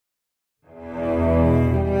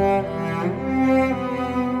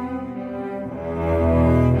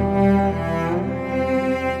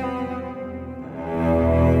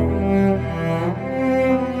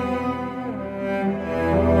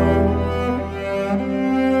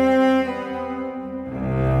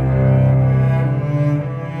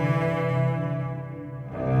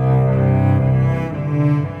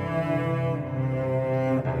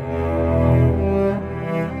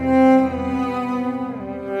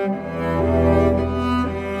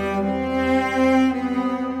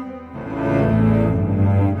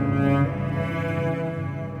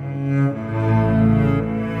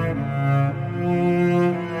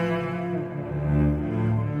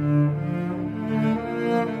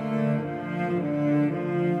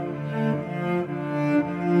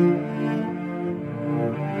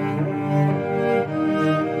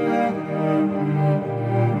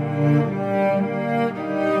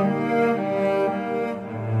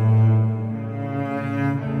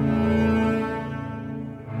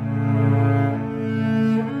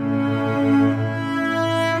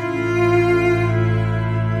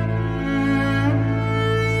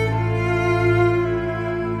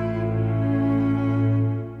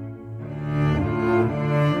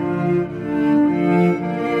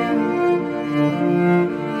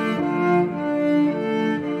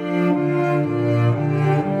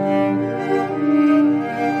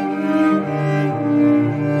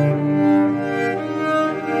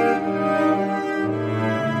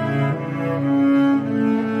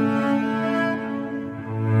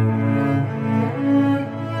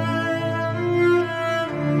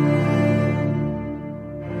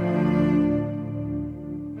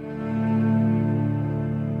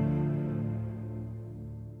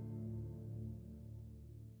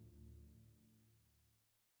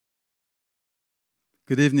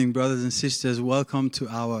Good evening, brothers and sisters. Welcome to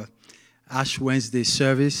our Ash Wednesday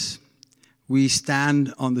service. We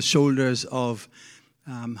stand on the shoulders of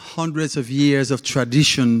hundreds of years of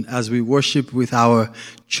tradition as we worship with our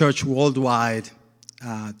church worldwide,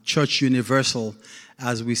 Church Universal,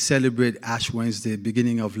 as we celebrate Ash Wednesday,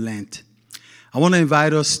 beginning of Lent. I want to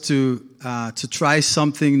invite us to try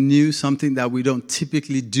something new, something that we don't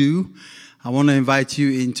typically do. I want to invite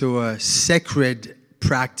you into a sacred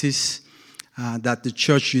practice that the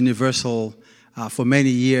Church Universal for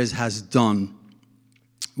many years has done,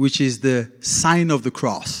 which is the sign of the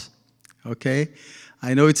cross. Okay?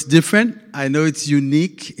 I know it's different. I know it's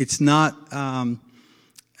unique. It's not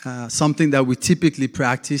something that we typically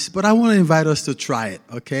practice, but I want to invite us to try it.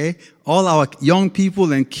 Okay? All our young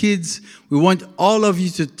people and kids, we want all of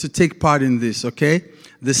you to take part in this. Okay?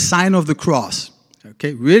 The sign of the cross.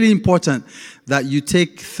 Okay? Really important that you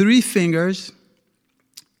take 3 fingers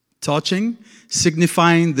touching,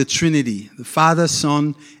 signifying the Trinity, the Father,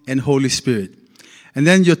 Son, and Holy Spirit. And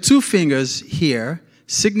then your 2 fingers here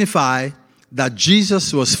signify that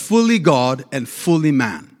Jesus was fully God and fully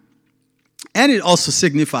man. And it also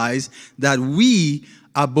signifies that we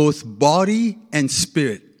are both body and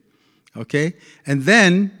spirit. Okay? And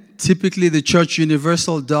then, typically the Church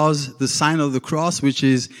Universal does the sign of the cross, which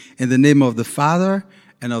is in the name of the Father,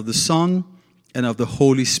 and of the Son, and of the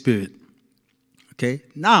Holy Spirit. Okay?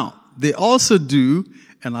 Now, they also do,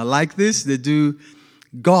 and I like this, they do,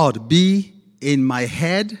 God be in my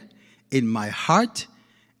head, in my heart,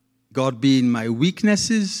 God be in my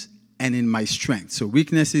weaknesses and in my strength. So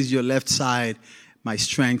weakness is your left side, my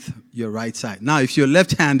strength, your right side. Now, if you're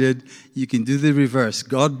left-handed, you can do the reverse.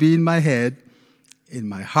 God be in my head, in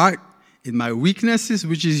my heart, in my weaknesses,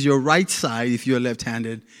 which is your right side if you're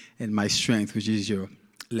left-handed, and my strength, which is your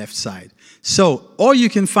left side. So, or you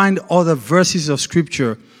can find other verses of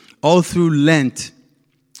Scripture all through Lent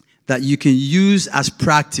that you can use as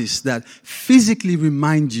practice that physically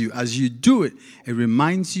remind you as you do it. It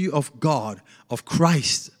reminds you of God, of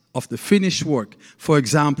Christ, of the finished work. For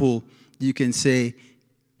example, you can say,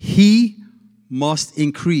 He must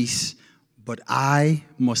increase, but I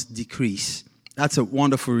must decrease. That's a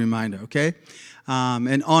wonderful reminder, okay?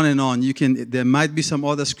 And on. There might be some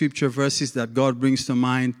other scripture verses that God brings to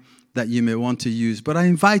mind that you may want to use. But I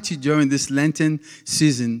invite you during this Lenten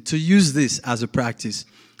season to use this as a practice.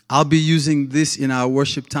 I'll be using this in our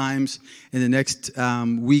worship times in the next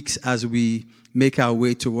weeks as we make our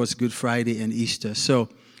way towards Good Friday and Easter. So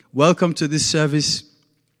welcome to this service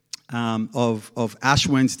of Ash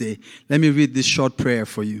Wednesday. Let me read this short prayer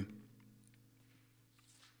for you.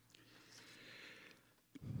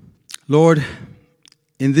 Lord,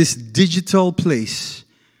 in this digital place,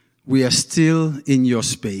 we are still in your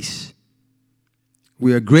space.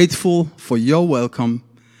 We are grateful for your welcome,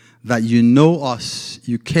 that you know us,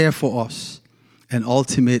 you care for us, and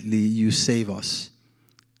ultimately you save us.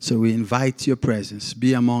 So we invite your presence.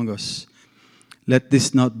 Be among us. Let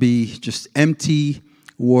this not be just empty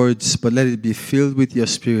words, but let it be filled with your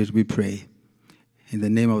Spirit, we pray. In the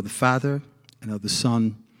name of the Father, and of the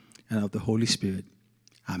Son, and of the Holy Spirit.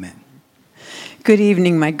 Amen. Good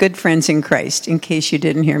evening, my good friends in Christ, in case you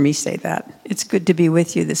didn't hear me say that. It's good to be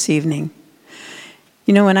with you this evening.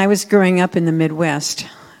 You know, when I was growing up in the Midwest,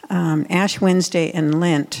 Ash Wednesday and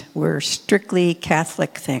Lent were strictly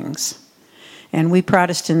Catholic things. And we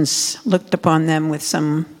Protestants looked upon them with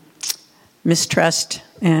some mistrust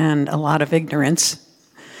and a lot of ignorance.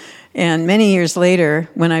 And many years later,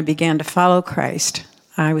 when I began to follow Christ,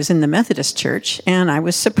 I was in the Methodist Church, and I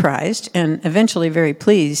was surprised and eventually very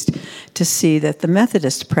pleased to see that the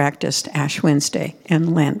Methodists practiced Ash Wednesday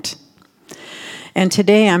and Lent. And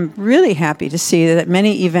today I'm really happy to see that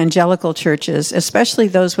many evangelical churches, especially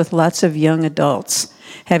those with lots of young adults,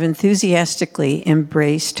 have enthusiastically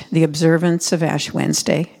embraced the observance of Ash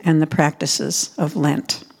Wednesday and the practices of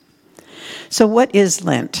Lent. So what is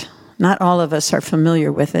Lent? Not all of us are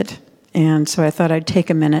familiar with it, and so I thought I'd take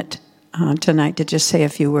a minute tonight to just say a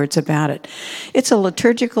few words about it. It's a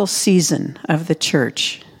liturgical season of the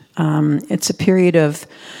church. It's a period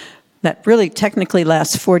that really technically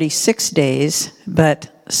lasts 46 days,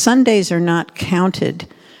 but Sundays are not counted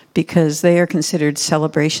because they are considered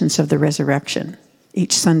celebrations of the resurrection.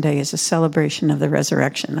 Each Sunday is a celebration of the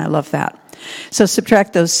resurrection. I love that. So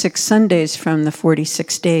subtract those 6 Sundays from the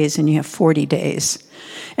 46 days, and you have 40 days.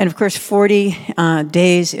 And of course, 40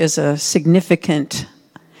 days is a significant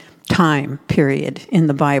time period in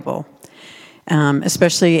the Bible,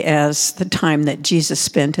 especially as the time that Jesus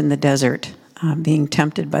spent in the desert being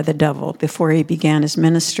tempted by the devil before he began his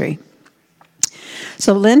ministry.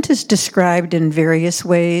 So Lent is described in various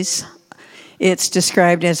ways. It's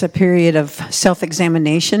described as a period of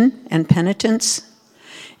self-examination and penitence.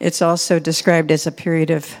 It's also described as a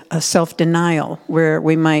period of self-denial, where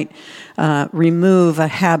we might remove a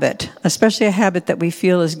habit, especially a habit that we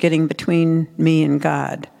feel is getting between me and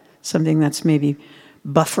God, something that's maybe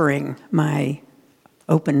buffering my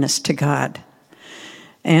openness to God.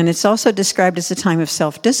 And it's also described as a time of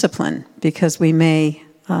self-discipline, because we may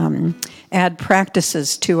add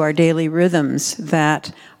practices to our daily rhythms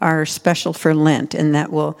that are special for Lent, and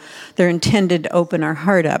they're intended to open our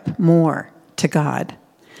heart up more to God.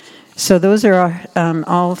 So those are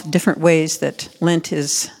all different ways that Lent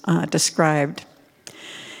is described.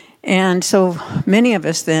 And so many of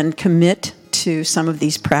us then commit to some of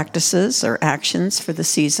these practices or actions for the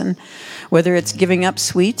season, whether it's giving up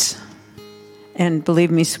sweets, and believe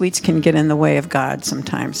me, sweets can get in the way of God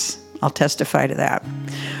sometimes. I'll testify to that.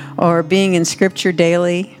 Or being in Scripture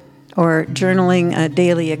daily, or journaling a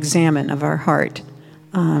daily examine of our heart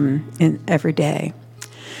every day.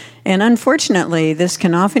 And unfortunately, this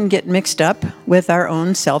can often get mixed up with our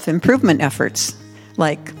own self-improvement efforts,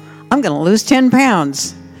 like, I'm going to lose 10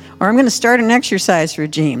 pounds, or I'm going to start an exercise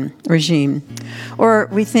regime. Or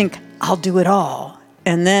we think, I'll do it all.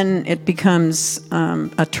 And then it becomes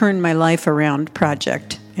a turn my life around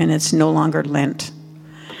project, and it's no longer Lent.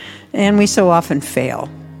 And we so often fail.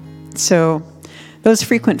 So those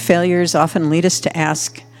frequent failures often lead us to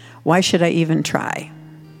ask, why should I even try?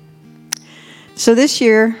 So this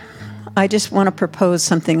year, I just want to propose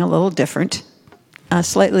something a little different, a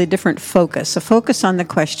slightly different focus, a focus on the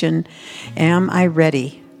question, am I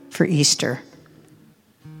ready for Easter?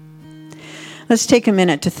 Let's take a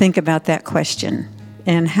minute to think about that question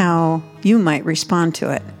and how you might respond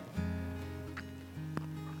to it.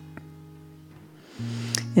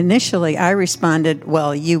 Initially, I responded,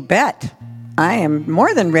 well, you bet. I am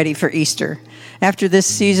more than ready for Easter. After this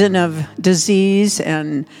season of disease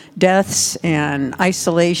and deaths and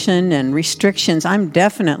isolation and restrictions, I'm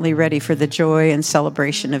definitely ready for the joy and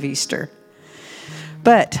celebration of Easter.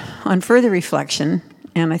 But on further reflection,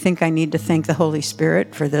 and I think I need to thank the Holy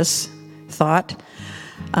Spirit for this thought,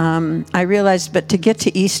 I realized, but to get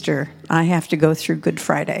to Easter, I have to go through Good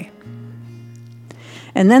Friday.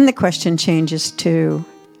 And then the question changes to,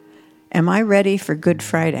 am I ready for Good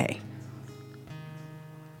Friday?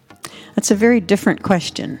 That's a very different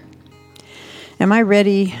question. Am I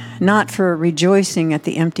ready not for rejoicing at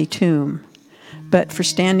the empty tomb, but for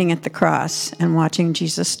standing at the cross and watching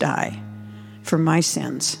Jesus die for my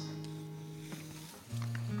sins?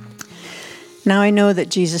 Now I know that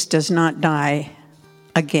Jesus does not die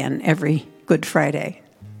again every Good Friday,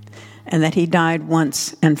 and that he died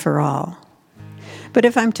once and for all. But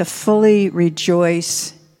if I'm to fully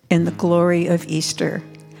rejoice in the glory of Easter,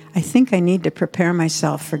 I think I need to prepare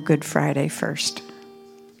myself for Good Friday first.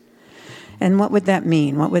 And what would that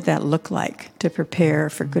mean? What would that look like to prepare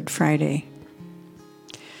for Good Friday?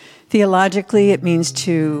 Theologically, it means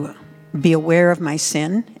to be aware of my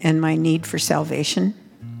sin and my need for salvation.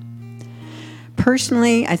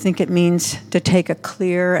 Personally, I think it means to take a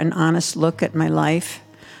clear and honest look at my life,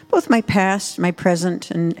 both my past, my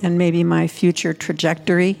present, and maybe my future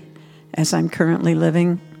trajectory as I'm currently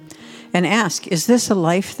living, and ask, is this a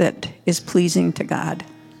life that is pleasing to God,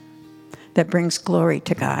 that brings glory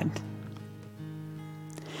to God?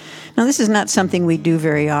 Now, this is not something we do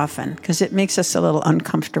very often because it makes us a little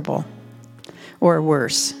uncomfortable, or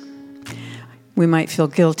worse. We might feel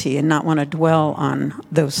guilty and not want to dwell on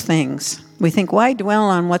those things. We think, why dwell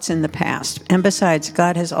on what's in the past? And besides,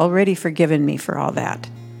 God has already forgiven me for all that.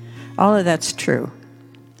 All of that's true.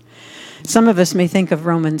 Some of us may think of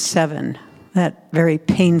Romans 7, that very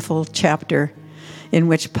painful chapter in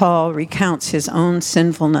which Paul recounts his own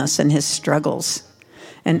sinfulness and his struggles,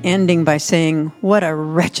 and ending by saying, what a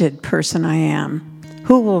wretched person I am.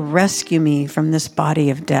 Who will rescue me from this body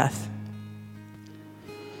of death?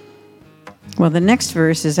 Well, the next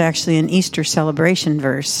verse is actually an Easter celebration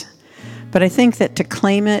verse, but I think that to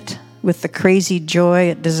claim it with the crazy joy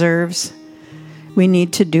it deserves, we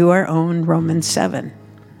need to do our own Romans 7.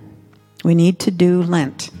 We need to do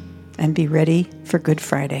Lent and be ready for Good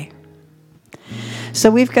Friday. So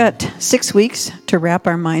we've got 6 weeks to wrap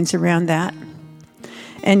our minds around that.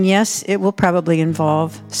 And yes, it will probably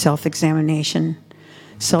involve self-examination,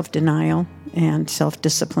 self-denial, and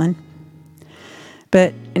self-discipline.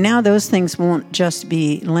 But now those things won't just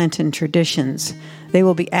be Lenten traditions. They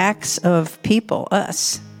will be acts of people,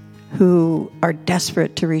 us, who are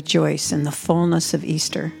desperate to rejoice in the fullness of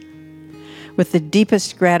Easter, with the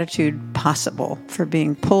deepest gratitude possible for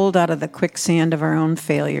being pulled out of the quicksand of our own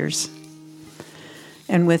failures,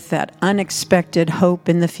 and with that unexpected hope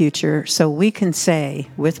in the future, so we can say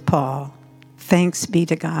with Paul, Thanks be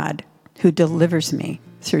to God who delivers me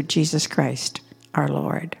through Jesus Christ, our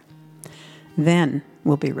Lord. Then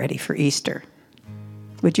we'll be ready for Easter.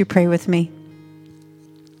 Would you pray with me?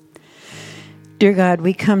 Dear God,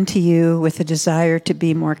 we come to you with a desire to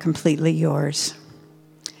be more completely yours.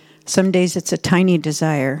 Some days it's a tiny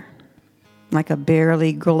desire, like a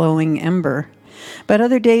barely glowing ember, but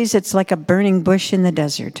other days it's like a burning bush in the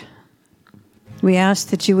desert. We ask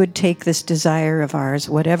that you would take this desire of ours,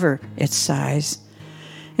 whatever its size,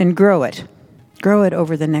 and grow it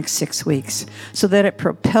over the next 6 weeks so that it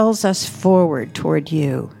propels us forward toward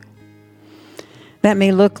you. That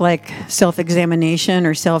may look like self-examination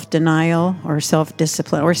or self-denial or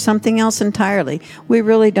self-discipline or something else entirely. We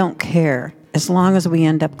really don't care as long as we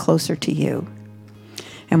end up closer to you.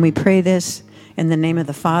 And we pray this in the name of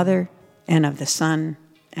the Father and of the Son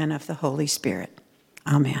and of the Holy Spirit.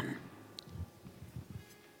 Amen.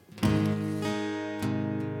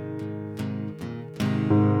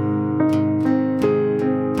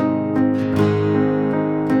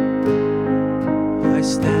 I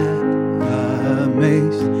stand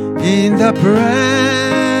amazed in the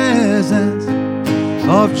presence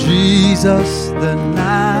of Jesus the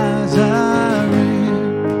Nazarene,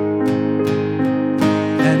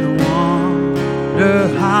 and wonder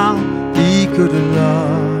how he could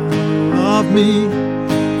love me,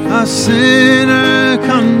 a sinner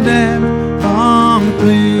condemned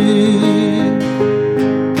unclean.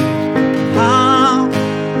 How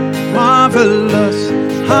marvelous,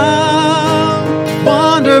 how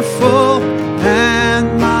wonderful,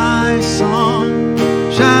 and my song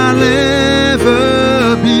shall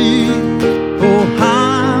ever be. Oh,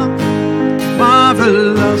 how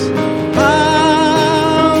marvelous,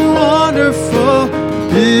 how wonderful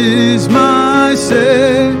is my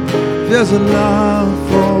Savior's love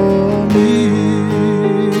for me.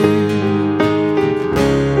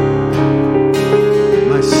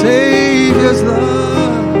 My Savior's love.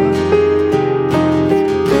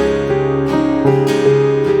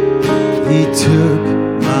 He took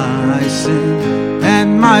my sin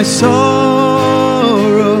and my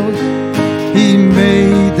sorrows. He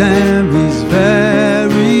made them his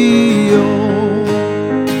very own.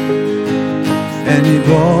 And he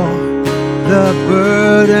bore the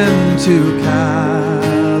burden to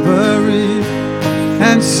Calvary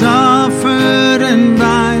and suffered and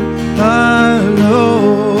died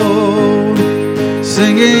alone,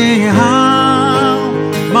 singing how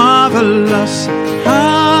marvelous,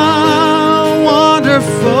 how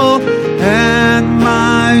wonderful, and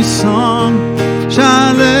my song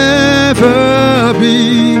shall ever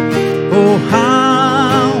be. Oh,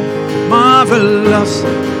 how marvelous,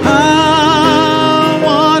 how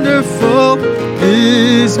wonderful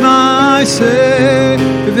is my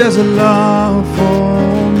Savior's love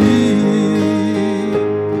for me.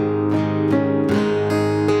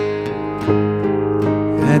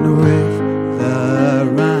 And with the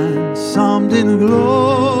ransomed in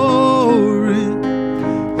glory,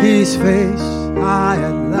 his face I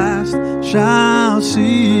at last shall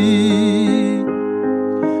see.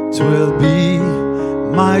 'Twill be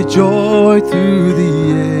my joy through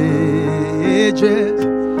the ages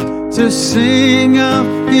to sing of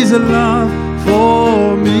his love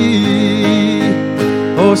for me.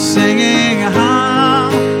 Oh, singing how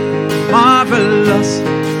marvelous,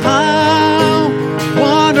 how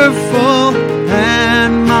wonderful,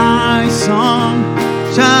 and my song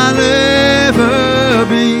shall ever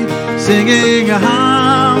be, singing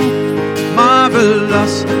how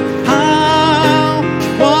marvelous, how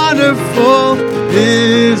wonderful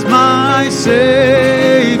is my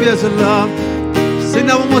Savior's love. Sing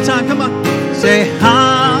that one more time, come on. Say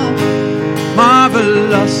how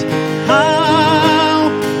marvelous, how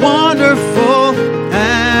wonderful,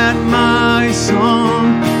 and my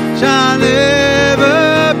song shall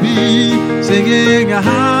ever be, singing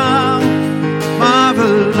how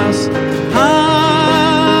marvelous,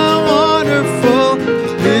 how wonderful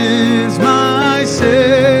is my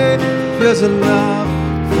Savior's love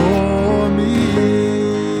for me.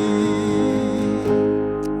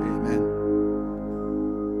 Amen.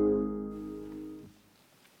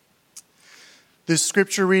 This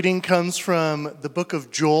scripture reading comes from the book of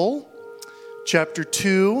Joel, chapter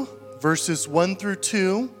 2, verses 1 through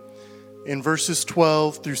 2, and verses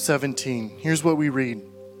 12 through 17. Here's what we read.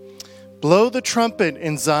 Blow the trumpet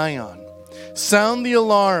in Zion. Sound the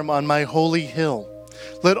alarm on my holy hill.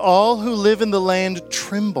 Let all who live in the land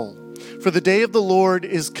tremble, for the day of the Lord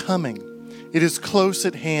is coming. It is close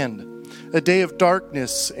at hand, a day of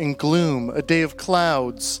darkness and gloom, a day of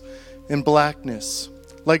clouds and blackness.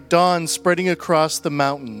 like dawn spreading across the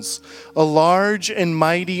mountains. A large and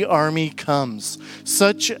mighty army comes,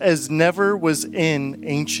 such as never was in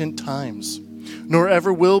ancient times, nor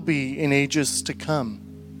ever will be in ages to come.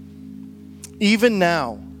 Even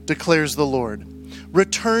now, declares the Lord,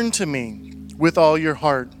 return to me with all your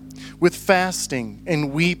heart, with fasting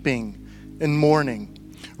and weeping and mourning.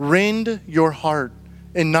 Rend your heart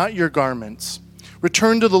and not your garments.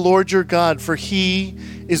 Return to the Lord your God, for he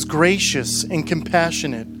is gracious and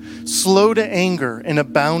compassionate, slow to anger and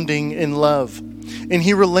abounding in love. And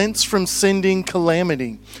he relents from sending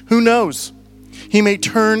calamity. Who knows? He may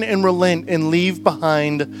turn and relent and leave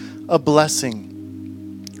behind a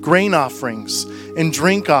blessing, grain offerings and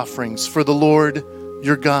drink offerings for the Lord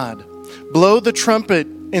your God. Blow the trumpet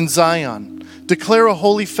in Zion. Declare a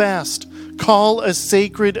holy fast. Call a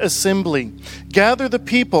sacred assembly. Gather the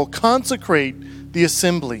people. Consecrate the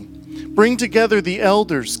assembly. Bring together the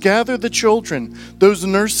elders. Gather the children, those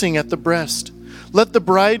nursing at the breast. Let the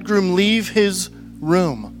bridegroom leave his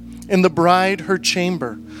room, and the bride her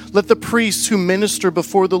chamber. Let the priests who minister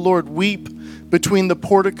before the Lord weep between the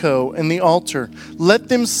portico and the altar. Let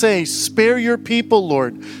them say, spare your people,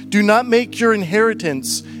 Lord. Do not make your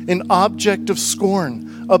inheritance an object of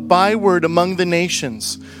scorn, a byword among the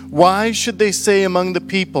nations. Why should they say among the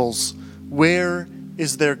peoples, where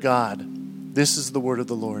is their God? This is the word of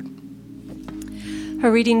the Lord.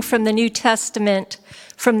 A reading from the New Testament,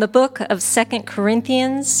 from the book of 2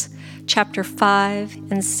 Corinthians, chapter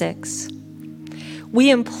 5 and 6. We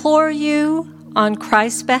implore you on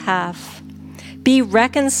Christ's behalf, be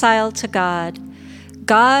reconciled to God.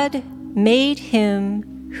 God made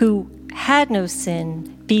him who had no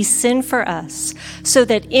sin be sin for us, so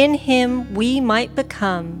that in him we might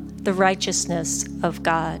become the righteousness of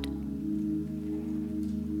God.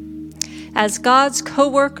 As God's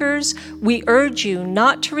co-workers, we urge you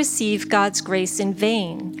not to receive God's grace in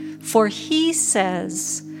vain, for he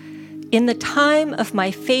says, in the time of my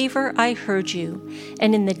favor I heard you,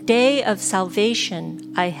 and in the day of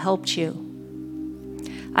salvation I helped you.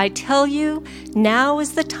 I tell you, now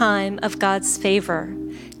is the time of God's favor.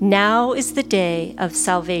 Now is the day of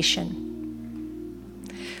salvation.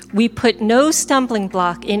 We put no stumbling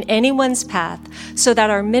block in anyone's path so that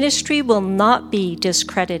our ministry will not be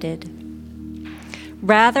discredited.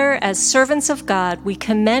 Rather, as servants of God, we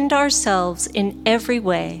commend ourselves in every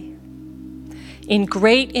way. In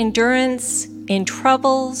great endurance, in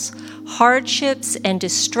troubles, hardships, and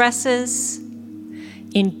distresses,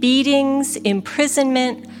 in beatings,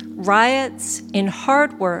 imprisonment, riots, in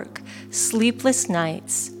hard work, sleepless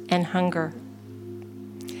nights, and hunger.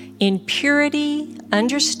 In purity,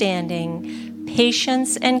 understanding,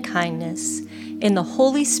 patience, and kindness, in the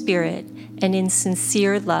Holy Spirit, and in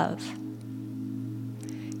sincere love.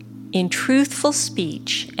 In truthful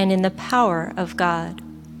speech, and in the power of God.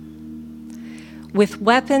 With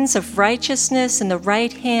weapons of righteousness in the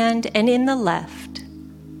right hand and in the left.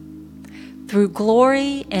 Through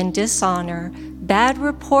glory and dishonor, bad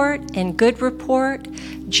report and good report,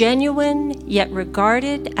 genuine yet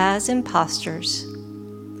regarded as impostors,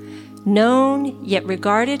 known yet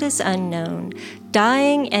regarded as unknown,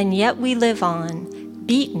 dying and yet we live on,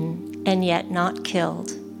 beaten and yet not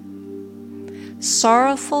killed,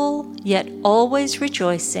 sorrowful yet always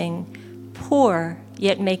rejoicing, poor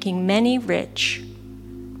yet making many rich,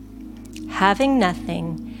 having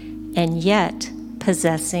nothing and yet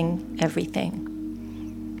possessing everything.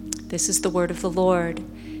 This is the word of the Lord,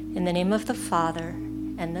 in the name of the Father,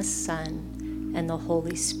 and the Son, and the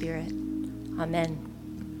Holy Spirit. Amen.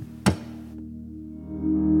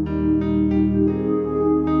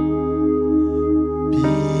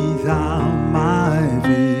 Be thou my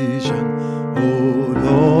vision, O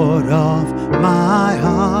Lord of my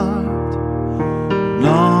heart,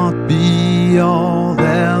 not be all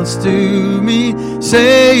else to me,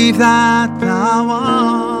 save that thou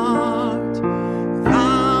art.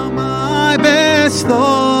 Thou my best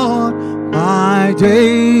Lord, by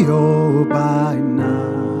day or by night,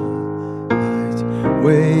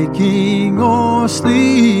 waking or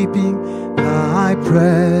sleeping, thy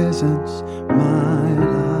presence my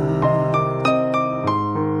light.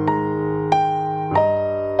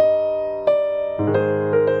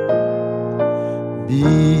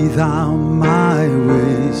 Be thou my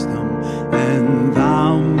wisdom, and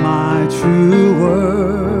thou my true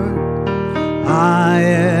word. I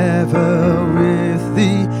ever with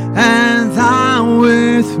thee, and thou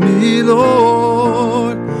with me,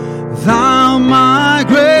 Lord. Thou my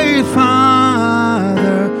great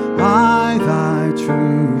Father, I thy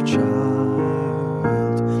true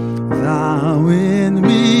child. Thou in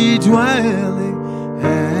me dwelling,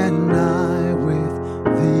 and I with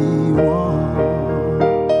thee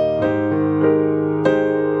one.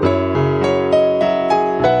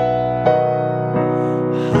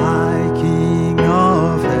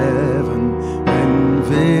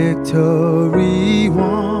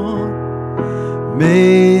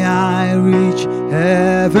 may I reach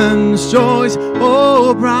heaven's joys,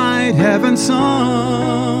 oh bright heaven's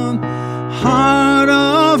sun. Heart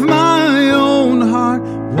of my own heart,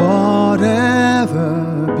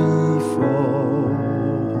 whatever befall,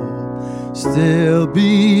 still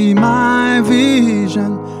be my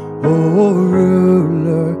vision, oh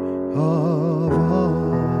ruler of all.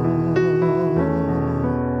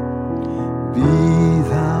 Be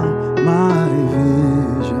thou my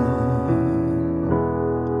vision.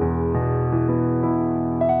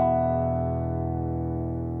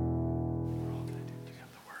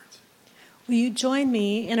 Will you join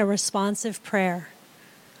me in a responsive prayer?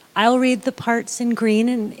 I'll read the parts in green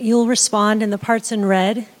and you'll respond in the parts in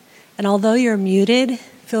red. And although you're muted,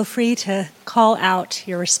 feel free to call out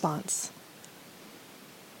your response.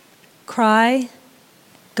 Cry,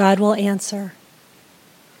 God will answer.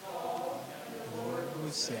 Lord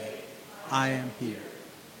will say, I am here.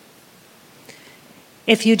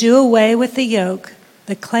 If you do away with the yoke,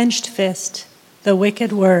 the clenched fist, the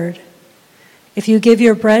wicked word, if you give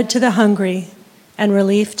your bread to the hungry and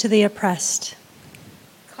relief to the oppressed.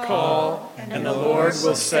 Call, and the Lord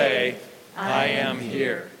will say, I am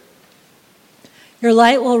here. Your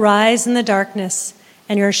light will rise in the darkness,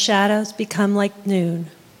 and your shadows become like noon.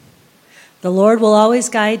 The Lord will always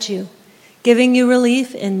guide you, giving you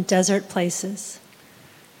relief in desert places.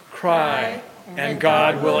 Cry, and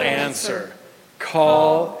God will answer.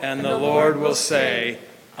 Call, and the Lord will say,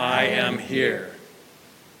 I am here.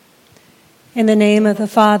 In the name of the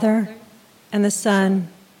Father, and the Son,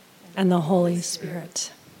 and the Holy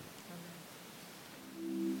Spirit.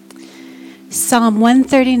 Psalm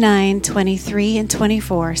 139, 23 and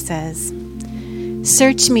 24 says,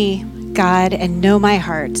 Search me, God, and know my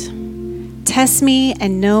heart. Test me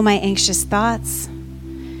and know my anxious thoughts.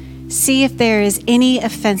 See if there is any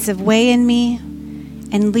offensive way in me,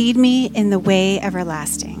 and lead me in the way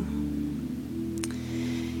everlasting.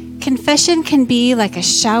 Confession can be like a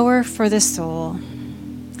shower for the soul.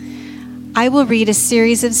 I will read a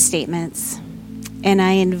series of statements, and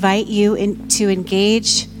I invite you to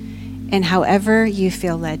engage in however you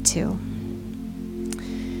feel led to.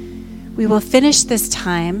 We will finish this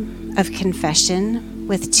time of confession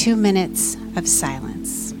with 2 minutes of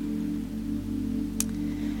silence.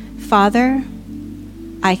 Father,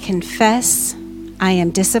 I confess I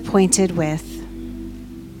am disappointed with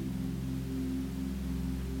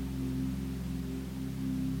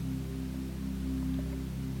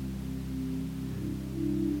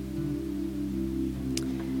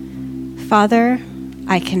Father,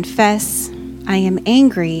 I confess I am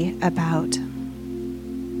angry about.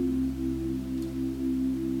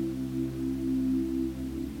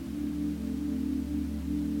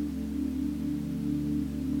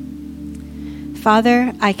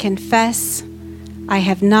 Father, I confess I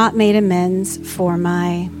have not made amends for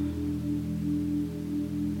my.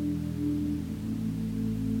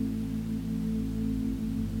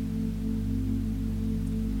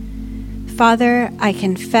 Father, I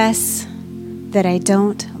confess that I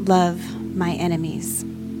don't love my enemies.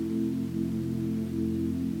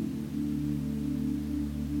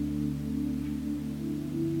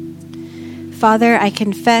 Father, I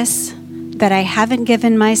confess that I haven't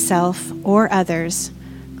given myself or others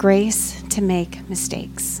grace to make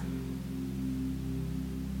mistakes.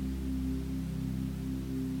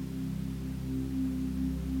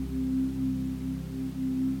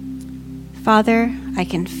 Father, I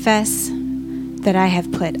confess that I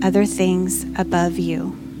have put other things above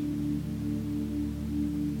you.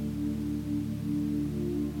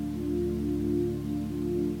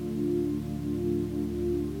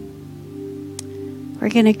 We're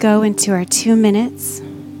going to go into our 2 minutes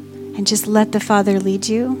and just let the Father lead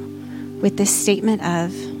you with this statement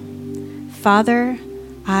of, Father,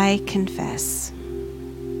 I confess.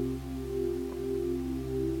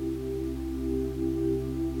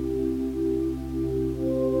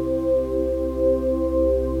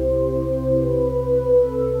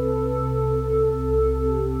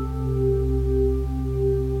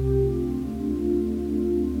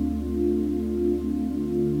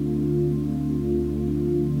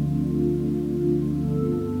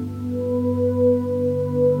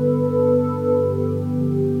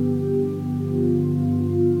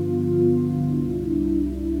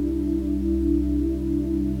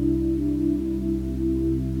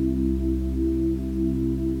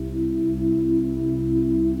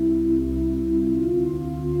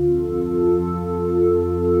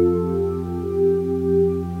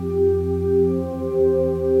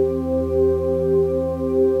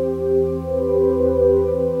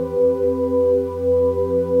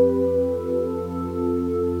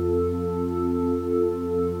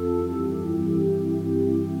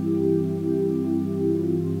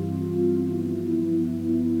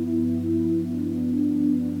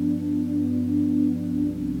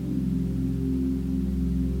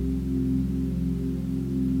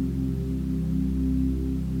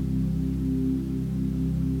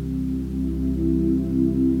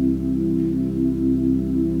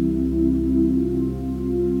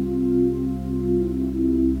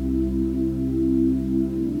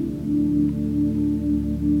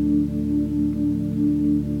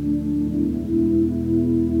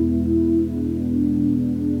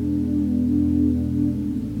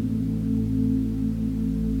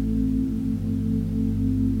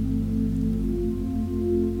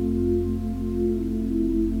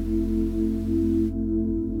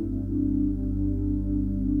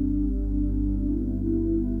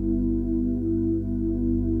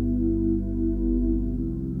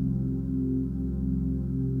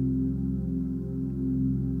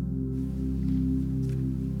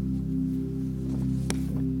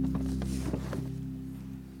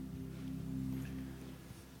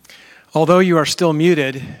 Although you are still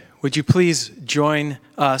muted, would you please join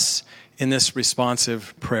us in this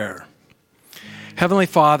responsive prayer? Heavenly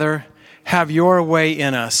Father, have your way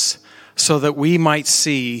in us so that we might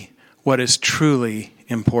see what is truly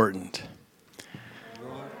important.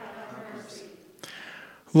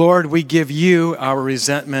 Lord, we give you our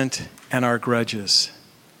resentment and our grudges.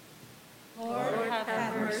 Lord,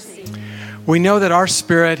 have mercy. We know that our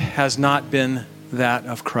spirit has not been that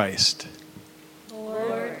of Christ.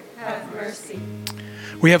 Lord, have mercy.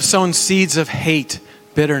 We have sown seeds of hate,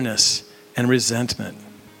 bitterness, and resentment.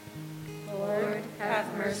 Lord,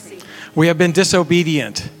 have mercy. We have been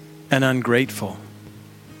disobedient and ungrateful.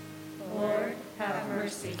 Lord, have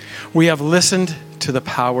mercy. We have listened to the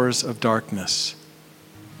powers of darkness.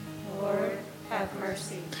 Lord, have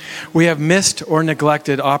mercy. We have missed or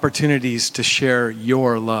neglected opportunities to share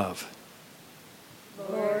your love.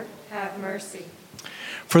 Lord, have mercy.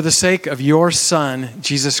 For the sake of your Son,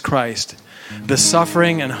 Jesus Christ, the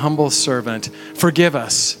suffering and humble servant, forgive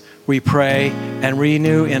us, we pray, and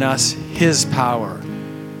renew in us his power.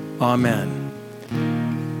 Amen.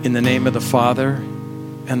 In the name of the Father,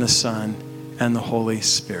 and the Son, and the Holy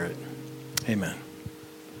Spirit. Amen.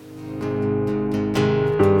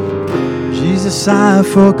 Jesus, I've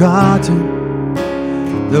forgotten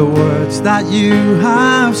the words that you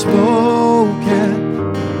have spoken.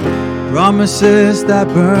 Promises that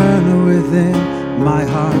burn within my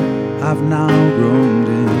heart I've now groaned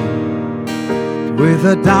in. With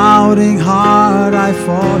a doubting heart I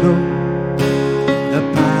follow the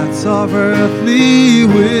paths of earthly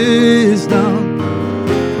wisdom.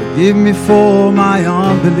 Forgive me for my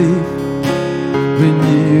unbelief.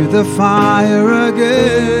 Renew the fire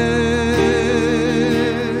again.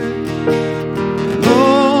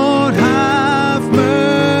 Lord, have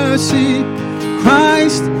mercy.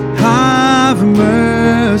 Christ, have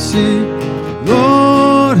mercy.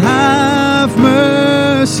 Lord, have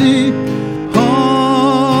mercy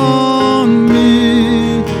on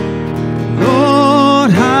me.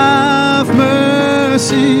 Lord, have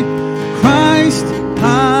mercy. Christ,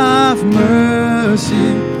 have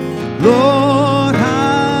mercy. Lord,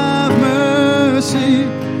 have mercy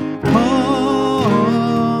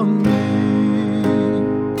on me.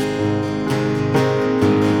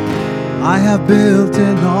 I have built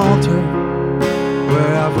an altar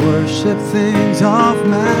where I've worshipped things of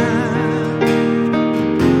man.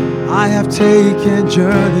 I have taken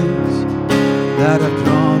journeys that have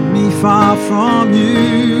drawn me far from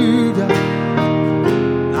you, God.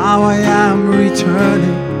 Now I am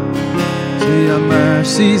returning to your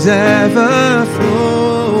mercies ever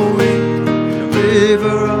flowing. The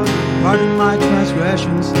river of pardon my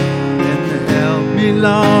transgressions and help me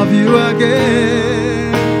love you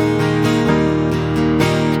again.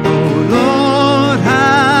 Oh Lord,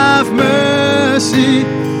 have mercy.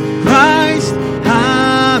 Christ,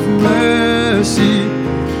 have mercy.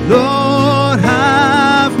 Lord,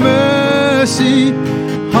 have mercy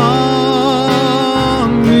on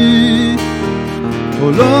me. Oh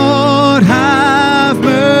Lord, have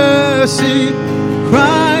mercy.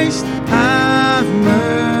 Christ, have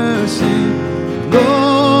mercy.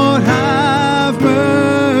 Lord, have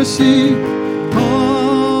mercy on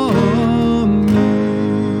me.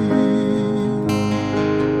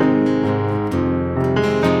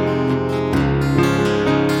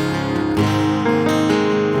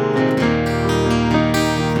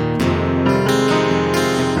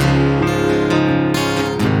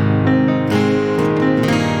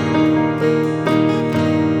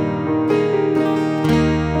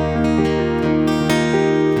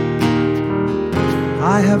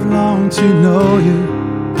 I have longed to know you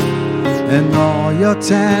and all your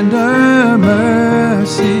tender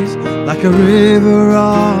mercies, like a river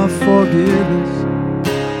of forgiveness,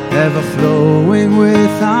 ever flowing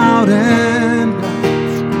without end.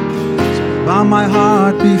 So bow my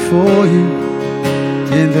heart before you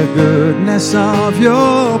in the goodness of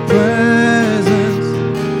your presence,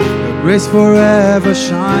 your grace forever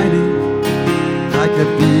shining like a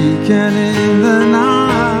beacon in the night.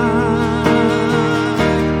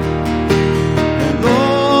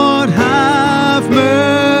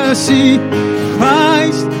 Mercy,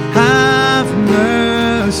 Christ, have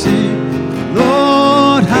mercy.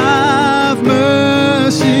 Lord, have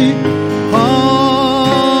mercy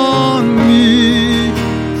on me.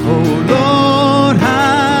 Oh Lord,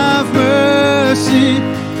 have mercy.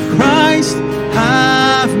 Christ,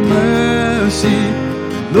 have mercy.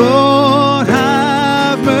 Lord,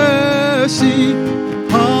 have mercy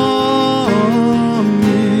on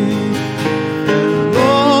me. And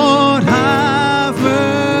Lord, have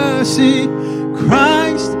mercy.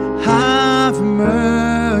 Christ, have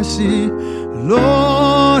mercy.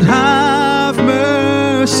 Lord, have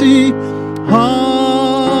mercy on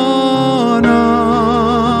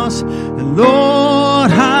us. And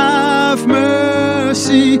Lord, have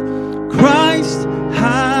mercy. Christ,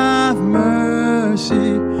 have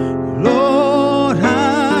mercy. Lord,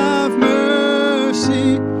 have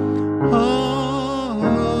mercy on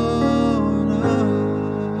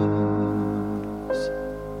us.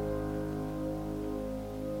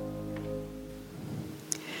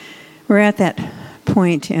 We're at that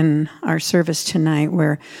point in our service tonight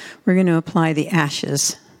where we're going to apply the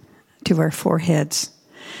ashes to our foreheads.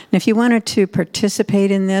 And if you wanted to participate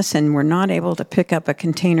in this and were not able to pick up a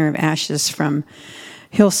container of ashes from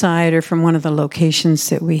Hillside or from one of the locations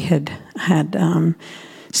that we had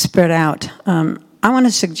spread out, I want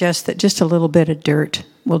to suggest that just a little bit of dirt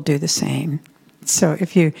will do the same. So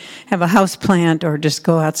if you have a house plant or just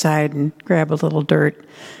go outside and grab a little dirt,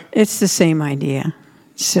 it's the same idea.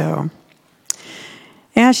 So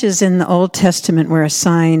ashes in the Old Testament were a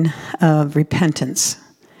sign of repentance,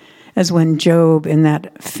 as when Job, in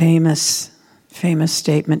that famous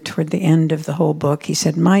statement toward the end of the whole book, he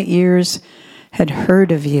said, "My ears had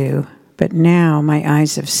heard of you, but now my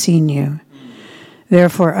eyes have seen you.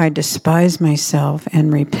 Therefore I despise myself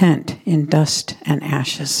and repent in dust and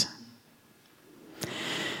ashes."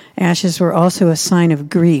 Ashes were also a sign of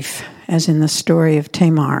grief, as in the story of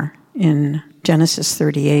Tamar in Genesis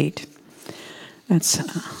 38. That's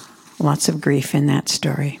lots of grief in that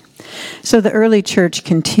story. So the early church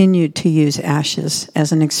continued to use ashes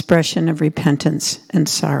as an expression of repentance and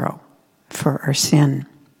sorrow for our sin.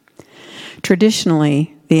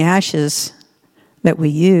 Traditionally, the ashes that we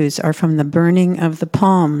use are from the burning of the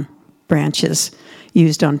palm branches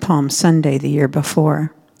used on Palm Sunday the year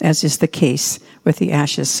before, as is the case with the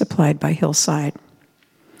ashes supplied by Hillside.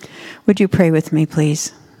 Would you pray with me,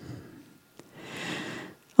 please?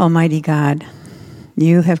 Almighty God,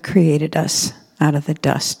 you have created us out of the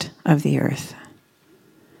dust of the earth.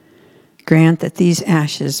 Grant that these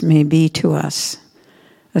ashes may be to us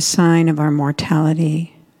a sign of our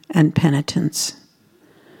mortality and penitence,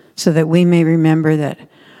 so that we may remember that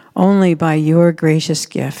only by your gracious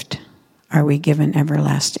gift are we given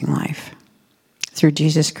everlasting life. Through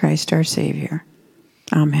Jesus Christ our Savior.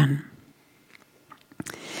 Amen.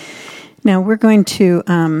 Now we're going to,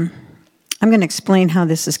 I'm going to explain how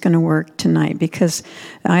this is going to work tonight, because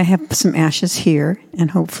I have some ashes here, and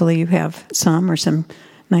hopefully you have some or some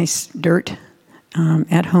nice dirt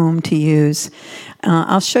at home to use.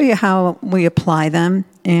 I'll show you how we apply them,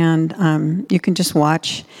 and you can just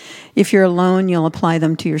watch. If you're alone, you'll apply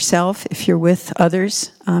them to yourself. If you're with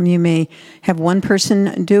others, you may have one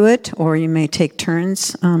person do it, or you may take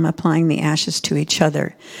turns applying the ashes to each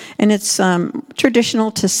other. And it's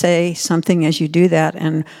traditional to say something as you do that,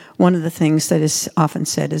 and one of the things that is often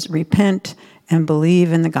said is repent and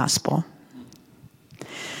believe in the gospel.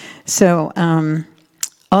 So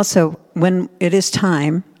also, when it is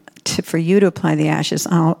time for you to apply the ashes,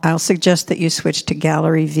 I'll suggest that you switch to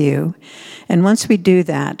gallery view. And once we do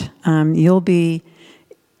that, you'll be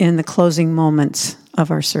in the closing moments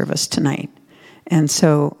of our service tonight. And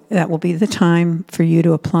so that will be the time for you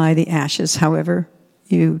to apply the ashes, however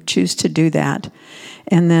you choose to do that.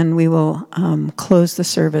 And then we will close the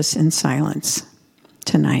service in silence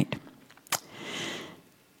tonight.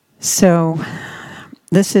 So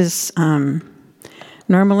this is...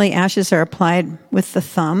 normally, ashes are applied with the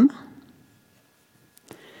thumb,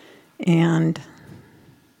 and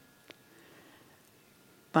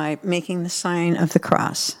by making the sign of the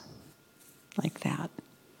cross, like that.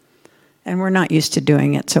 And we're not used to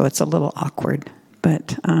doing it, so it's a little awkward,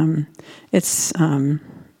 but it's the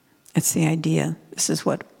idea. This is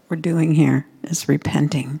what we're doing here, is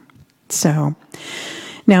repenting. So,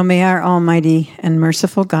 now may our almighty and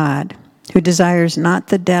merciful God, who desires not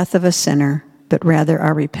the death of a sinner, but rather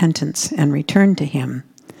our repentance and return to him,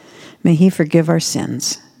 may he forgive our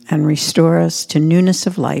sins and restore us to newness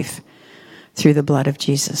of life through the blood of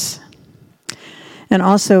Jesus. And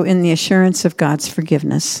also in the assurance of God's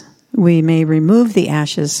forgiveness, we may remove the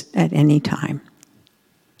ashes at any time.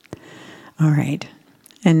 All right,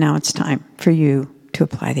 and now it's time for you to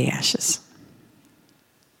apply the ashes.